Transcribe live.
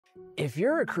If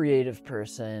you're a creative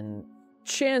person,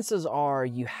 chances are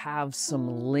you have some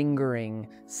lingering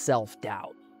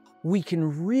self-doubt. We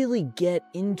can really get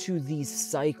into these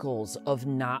cycles of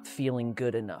not feeling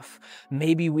good enough.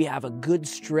 Maybe we have a good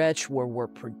stretch where we're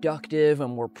productive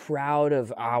and we're proud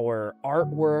of our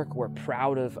artwork, we're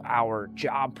proud of our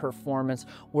job performance,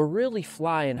 we're really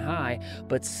flying high,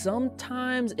 but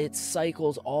sometimes it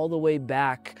cycles all the way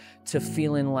back to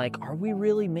feeling like, are we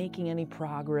really making any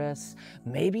progress?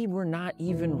 Maybe we're not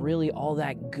even really all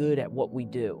that good at what we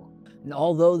do. And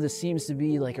although this seems to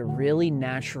be like a really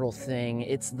natural thing,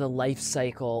 it's the life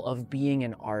cycle of being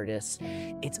an artist,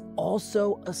 it's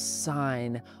also a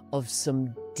sign of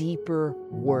some deeper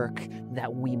work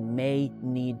that we may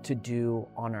need to do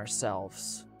on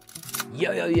ourselves.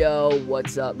 Yo,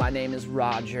 what's up? My name is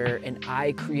Roger, and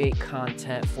I create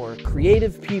content for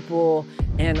creative people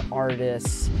and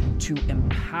artists to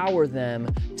empower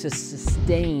them to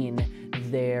sustain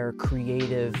their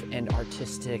creative and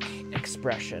artistic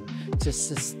expression, to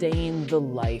sustain the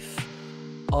life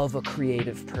of a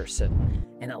creative person.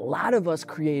 And a lot of us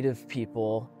creative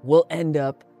people will end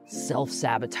up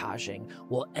self-sabotaging.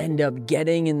 We'll end up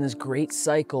getting in this great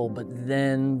cycle, but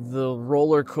then the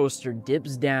roller coaster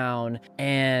dips down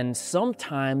and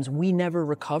sometimes we never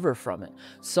recover from it.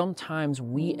 Sometimes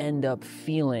we end up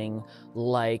feeling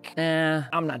like,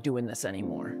 I'm not doing this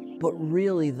anymore. But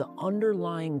really the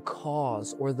underlying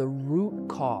cause or the root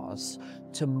cause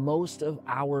to most of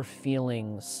our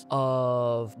feelings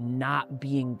of not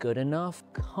being good enough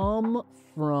come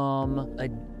from a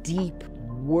deep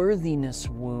worthiness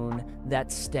wound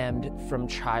that stemmed from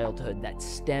childhood, that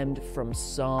stemmed from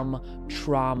some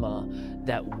trauma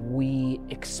that we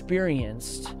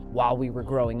experienced while we were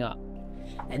growing up.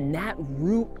 And that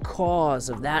root cause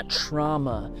of that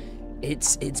trauma,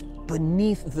 it's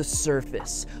beneath the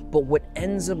surface, but what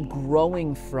ends up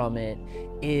growing from it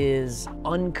is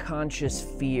unconscious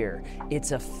fear.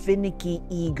 It's a finicky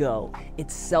ego.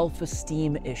 It's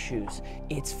self-esteem issues.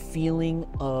 It's feeling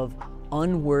of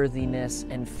unworthiness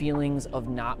and feelings of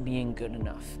not being good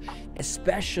enough,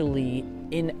 especially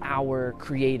in our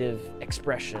creative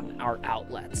expression, our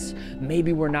outlets.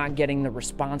 Maybe we're not getting the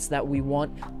response that we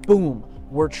want. Boom,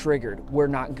 we're triggered. We're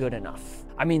not good enough.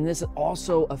 I mean, this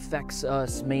also affects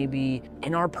us maybe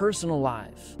in our personal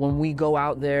lives. When we go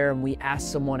out there and we ask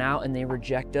someone out and they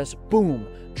reject us, boom,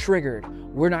 triggered.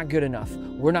 We're not good enough.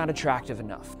 We're not attractive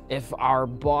enough. If our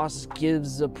boss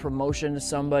gives a promotion to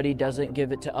somebody, doesn't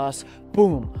give it to us,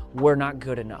 boom, we're not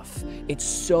good enough. It's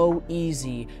so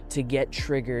easy to get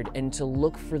triggered and to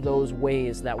look for those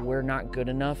ways that we're not good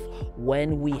enough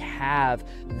when we have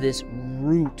this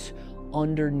root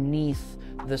underneath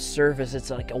the surface. It's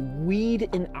like a weed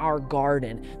in our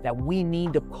garden that we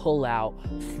need to pull out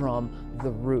from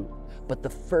the root. But the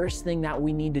first thing that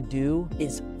we need to do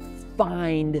is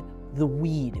find the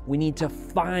weed. We need to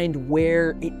find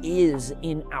where it is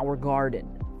in our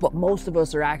garden. But most of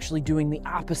us are actually doing the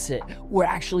opposite. We're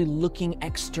actually looking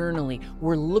externally.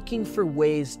 We're looking for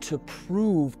ways to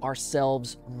prove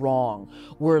ourselves wrong.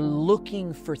 We're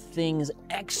looking for things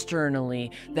externally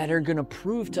that are gonna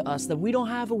prove to us that we don't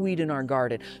have a weed in our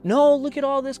garden. No, look at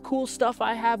all this cool stuff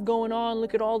I have going on.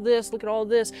 Look at all this, look at all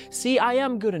this. See, I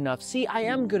am good enough. See, I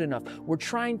am good enough. We're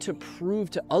trying to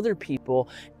prove to other people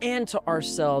and to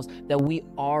ourselves that we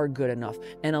are good enough.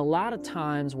 And a lot of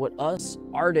times what us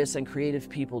artists and creative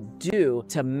people do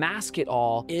to mask it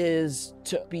all is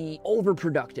to be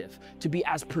overproductive, to be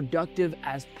as productive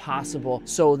as possible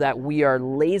so that we are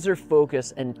laser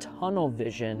focused and tunnel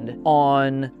visioned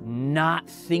on not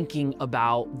thinking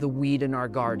about the weed in our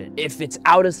garden. If it's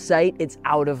out of sight, it's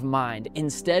out of mind.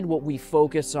 Instead, what we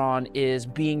focus on is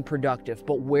being productive.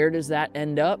 But where does that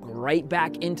end up? Right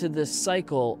back into this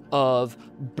cycle of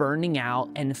burning out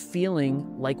and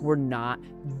feeling like we're not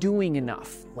doing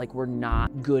enough, like we're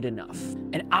not good enough.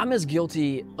 And I'm as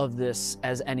guilty of this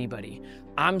as anybody.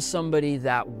 I'm somebody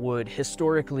that would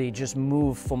historically just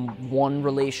move from one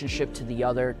relationship to the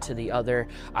other to the other.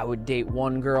 I would date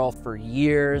one girl for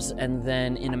years, and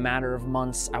then in a matter of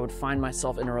months, I would find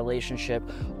myself in a relationship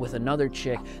with another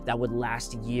chick that would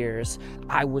last years.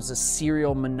 I was a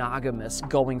serial monogamous,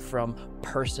 going from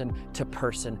person to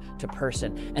person to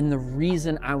person. And the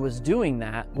reason I was doing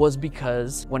that was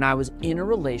because when I was in a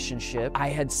relationship, I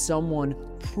had someone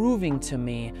proving to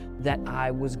me that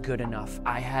I was good enough.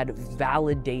 I had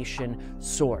validation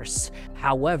source.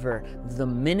 However, the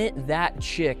minute that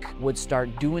chick would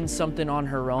start doing something on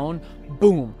her own,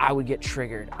 boom, I would get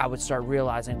triggered. I would start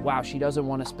realizing, wow, she doesn't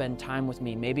want to spend time with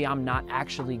me. Maybe I'm not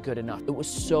actually good enough. It was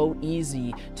so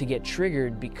easy to get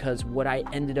triggered because what I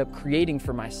ended up creating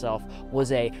for myself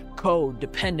was a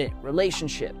codependent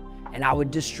relationship. And I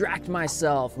would distract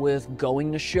myself with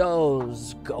going to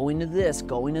shows, going to this,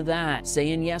 going to that,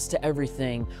 saying yes to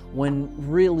everything, when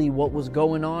really what was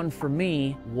going on for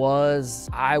me was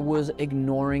I was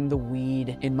ignoring the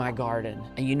weed in my garden.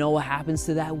 And you know what happens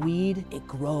to that weed? It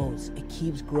grows, it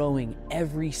keeps growing.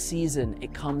 Every season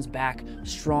it comes back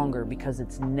stronger because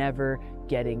it's never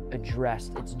getting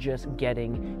addressed. It's just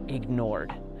getting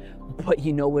ignored. But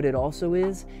you know what it also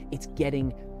is? It's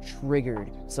getting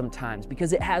triggered sometimes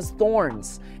because it has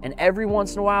thorns, and every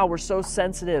once in a while we're so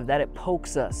sensitive that it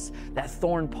pokes us. That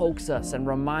thorn pokes us and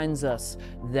reminds us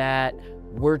that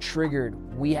we're triggered.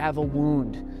 We have a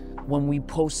wound. When we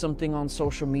post something on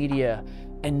social media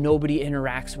and nobody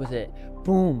interacts with it,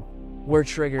 boom, we're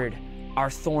triggered.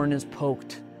 Our thorn is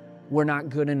poked. We're not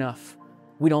good enough.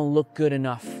 We don't look good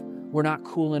enough. We're not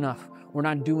cool enough. We're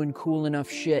not doing cool enough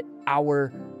shit.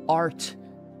 Our art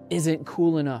isn't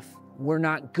cool enough. We're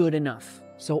not good enough.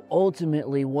 So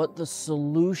ultimately, what the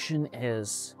solution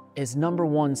is number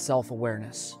one,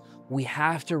 self-awareness. We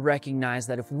have to recognize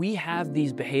that if we have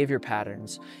these behavior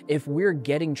patterns, if we're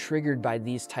getting triggered by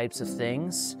these types of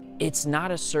things, it's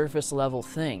not a surface level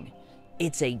thing.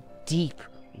 It's a deep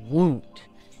wound.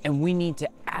 And we need to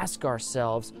ask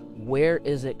ourselves, where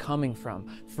is it coming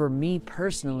from? For me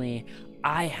personally,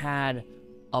 I had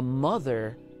a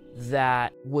mother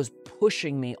that was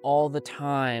pushing me all the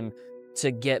time to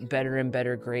get better and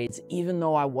better grades. Even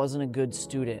though I wasn't a good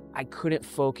student, I couldn't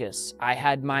focus. I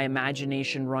had my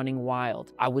imagination running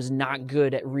wild. I was not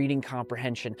good at reading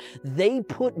comprehension. They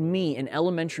put me in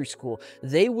elementary school,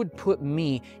 they would put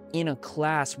me in a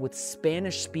class with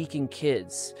Spanish-speaking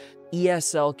kids,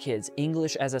 ESL kids,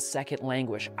 English as a second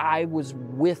language. I was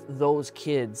with those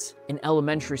kids in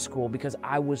elementary school because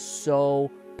I was so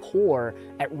poor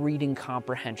at reading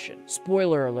comprehension.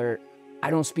 Spoiler alert, I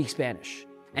don't speak Spanish.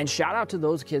 And shout out to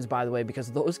those kids, by the way, because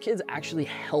those kids actually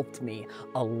helped me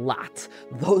a lot.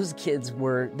 Those kids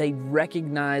they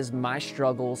recognized my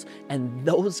struggles, and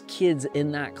those kids in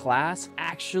that class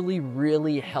actually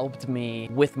really helped me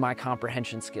with my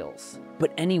comprehension skills.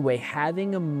 But anyway,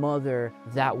 having a mother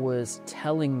that was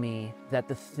telling me that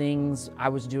the things I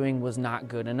was doing was not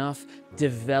good enough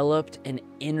developed an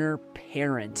inner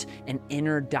parent, an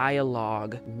inner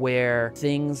dialogue where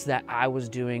things that I was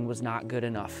doing was not good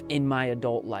enough in my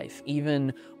adult life.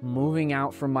 Even moving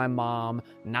out from my mom,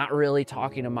 not really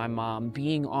talking to my mom,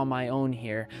 being on my own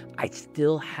here, I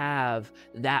still have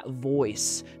that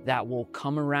voice that will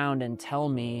come around and tell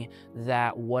me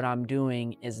that what I'm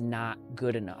doing is not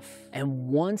good enough. And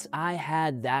once I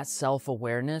had that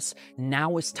self-awareness,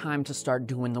 now it's time to start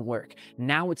doing the work.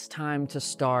 Now it's time to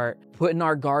start putting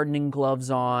our gardening gloves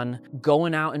on,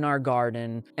 going out in our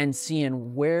garden and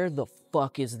seeing, where the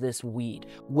fuck is this weed?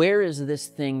 Where is this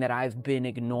thing that I've been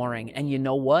ignoring? And you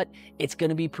know what? It's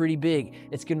gonna be pretty big.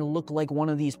 It's gonna look like one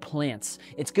of these plants.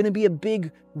 It's gonna be a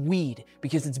big weed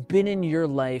because it's been in your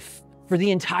life for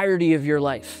the entirety of your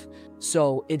life.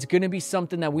 So it's gonna be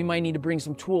something that we might need to bring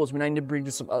some tools. We might need to bring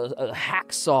some a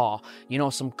hacksaw,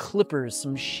 some clippers,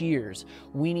 some shears.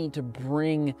 We need to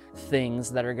bring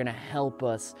things that are gonna help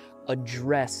us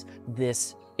address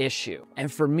this issue.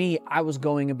 And for me, I was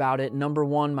going about it. Number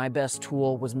one, my best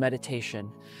tool was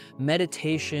meditation.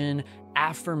 Meditation,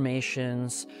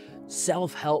 affirmations,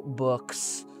 self-help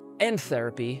books, and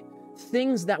therapy.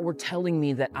 Things that were telling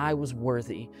me that I was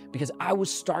worthy because I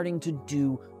was starting to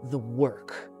do the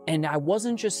work. And I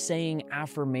wasn't just saying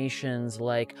affirmations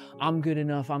like, I'm good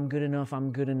enough, I'm good enough,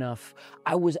 I'm good enough.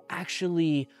 I was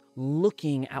actually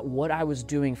looking at what I was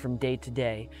doing from day to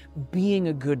day, being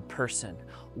a good person,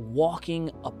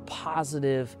 walking a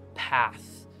positive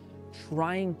path,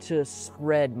 trying to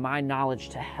spread my knowledge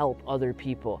to help other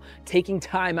people, taking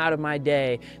time out of my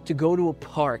day to go to a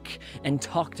park and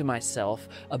talk to myself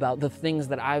about the things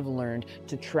that I've learned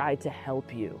to try to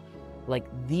help you. Like,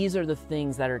 these are the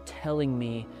things that are telling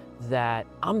me that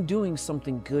I'm doing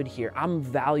something good here. I'm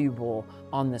valuable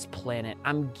on this planet.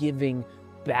 I'm giving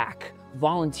back.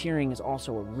 Volunteering is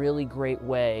also a really great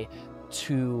way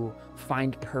to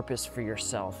find purpose for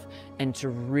yourself and to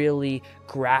really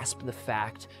grasp the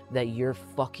fact that you're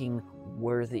fucking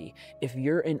worthy. If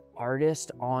you're an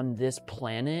artist on this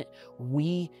planet,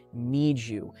 we need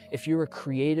you. If you're a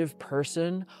creative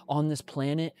person on this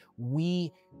planet,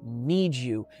 we need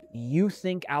you. You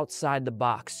think outside the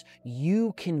box.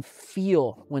 You can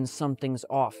feel when something's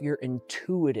off. You're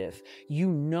intuitive. You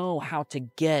know how to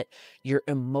get your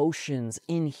emotions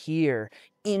in here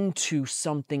into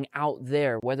something out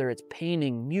there, whether it's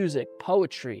painting, music,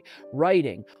 poetry,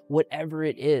 writing, whatever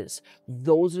it is.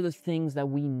 Those are the things that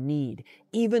we need.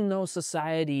 even though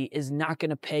society is not going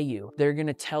to pay you, they're going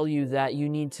to tell you that you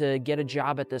need to get a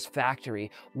job at this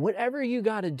factory, whatever you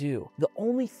got to do, the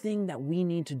only thing that we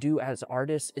need to do as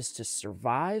artists is to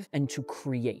survive and to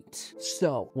create.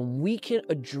 So when we can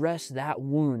address that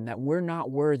wound that we're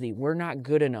not worthy, we're not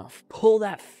good enough, pull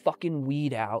that fucking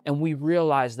weed out, and we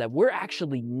realize that we're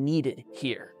actually needed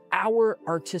here. Our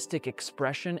artistic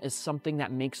expression is something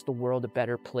that makes the world a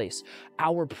better place.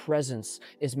 Our presence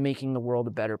is making the world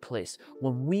a better place.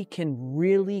 When we can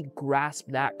really grasp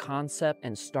that concept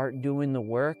and start doing the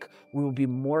work, we will be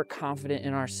more confident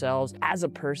in ourselves as a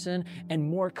person and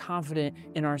more confident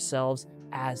in ourselves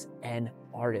as an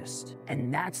artist.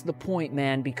 And that's the point,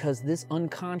 man, because this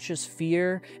unconscious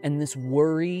fear and this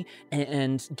worry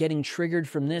and getting triggered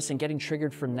from this and getting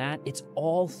triggered from that, it's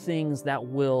all things that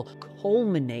will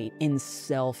culminate in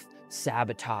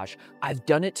self-sabotage. I've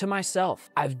done it to myself.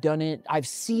 I've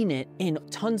seen it in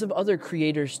tons of other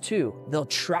creators too. They'll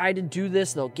try to do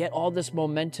this, they'll get all this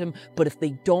momentum, but if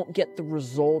they don't get the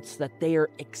results that they are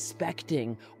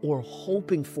expecting or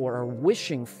hoping for or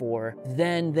wishing for,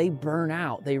 then they burn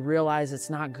out. They realize it's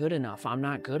not good enough. I'm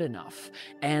not good enough.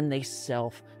 And they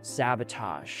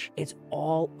self-sabotage. It's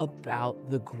all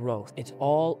about the growth. It's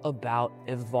all about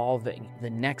evolving the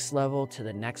next level to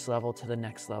the next level to the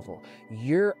next level.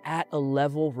 You're at a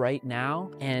level right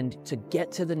now, and to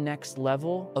get to the next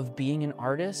level of being an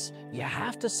artist, you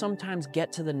have to sometimes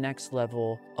get to the next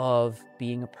level of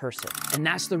being a person. And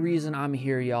that's the reason I'm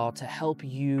here, y'all, to help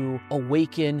you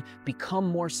awaken, become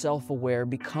more self-aware,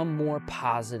 become more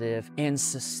positive, and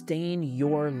sustain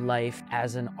your life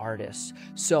as an artist.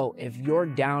 So if you're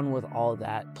down with all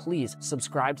that, please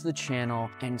subscribe to the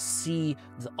channel and see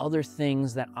the other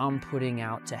things that I'm putting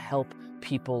out to help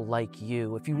people like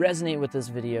you. If you resonate with this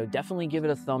video, definitely give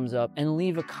it a thumbs up and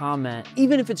leave a comment.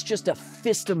 Even if it's just a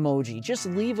fist emoji, just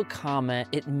leave a comment.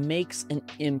 It makes an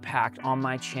impact on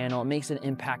my channel. It makes an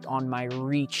impact on my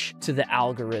reach to the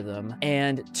algorithm.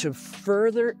 And to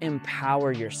further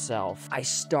empower yourself, I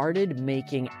started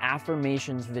making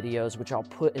affirmations videos, which I'll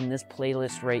put in this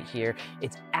playlist right here.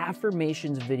 It's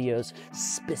affirmations videos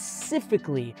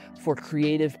specifically for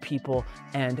creative people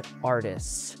and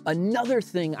artists. Another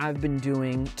thing I've been doing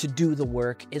to do the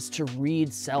work is to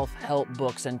read self-help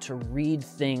books and to read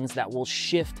things that will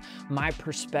shift my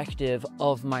perspective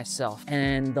of myself.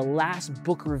 And the last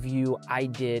book review I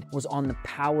did was on the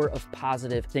power of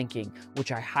positive thinking,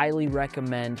 which I highly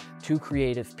recommend to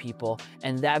creative people.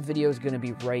 And that video is going to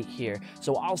be right here.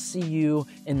 So I'll see you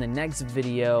in the next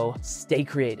video. Stay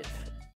creative.